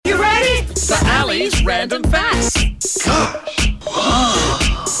today's random facts.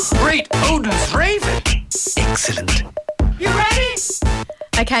 Gosh. Great Odin's Raven. Excellent. You ready?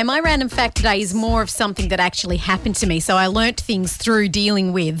 Okay, my random fact today is more of something that actually happened to me. So I learnt things through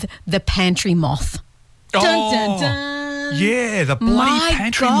dealing with the pantry moth. Dun, dun, dun. Yeah, the bloody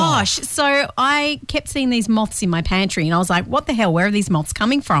pantry gosh. moth. So I kept seeing these moths in my pantry and I was like, what the hell? Where are these moths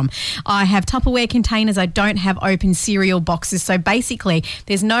coming from? I have Tupperware containers. I don't have open cereal boxes. So basically,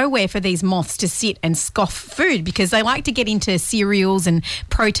 there's nowhere for these moths to sit and scoff food because they like to get into cereals and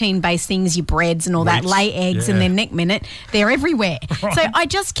protein-based things, your breads and all that, lay eggs, and then next minute, they're everywhere. Right. So I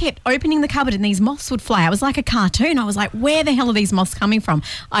just kept opening the cupboard and these moths would fly. I was like a cartoon. I was like, where the hell are these moths coming from?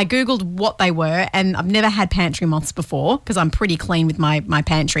 I Googled what they were and I've never had pantry moths before because I'm pretty clean with my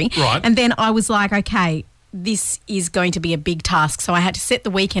pantry. Right. And then I was like, okay, this is going to be a big task. So I had to set the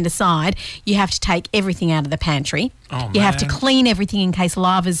weekend aside. You have to take everything out of the pantry. Oh, you have to clean everything in case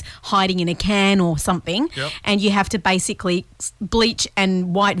lava's hiding in a can or something. Yep. And you have to basically bleach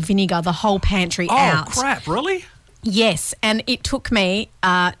and white vinegar the whole pantry out. Oh, crap, really? Yes. And it took me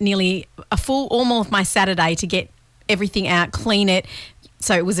nearly all of my Saturday to get everything out, clean it.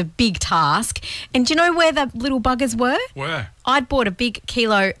 So it was a big task. And do you know where the little buggers were? Where? I'd bought a big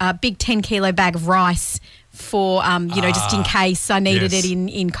 10 kilo bag of rice for, just in case I needed it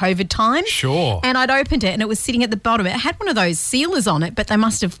in COVID times. Sure. And I'd opened it and it was sitting at the bottom. It had one of those sealers on it, but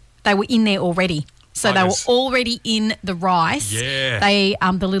they were in there already. So they were already in the rice.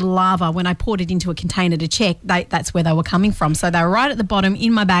 Yeah. The little lava, when I poured it into a container to check, that's where they were coming from. So they were right at the bottom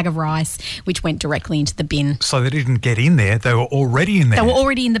in my bag of rice, which went directly into the bin. So they didn't get in there. They were already in there. They were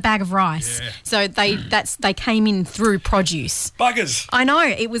already in the bag of rice. Yeah. So they came in through produce. Buggers. I know.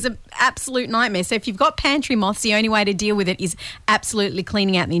 It was an absolute nightmare. So if you've got pantry moths, the only way to deal with it is absolutely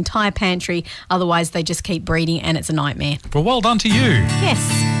cleaning out the entire pantry. Otherwise, they just keep breeding and it's a nightmare. Well, well done to you.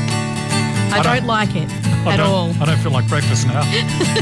 Yes. I don't like it at all. I don't feel like breakfast now.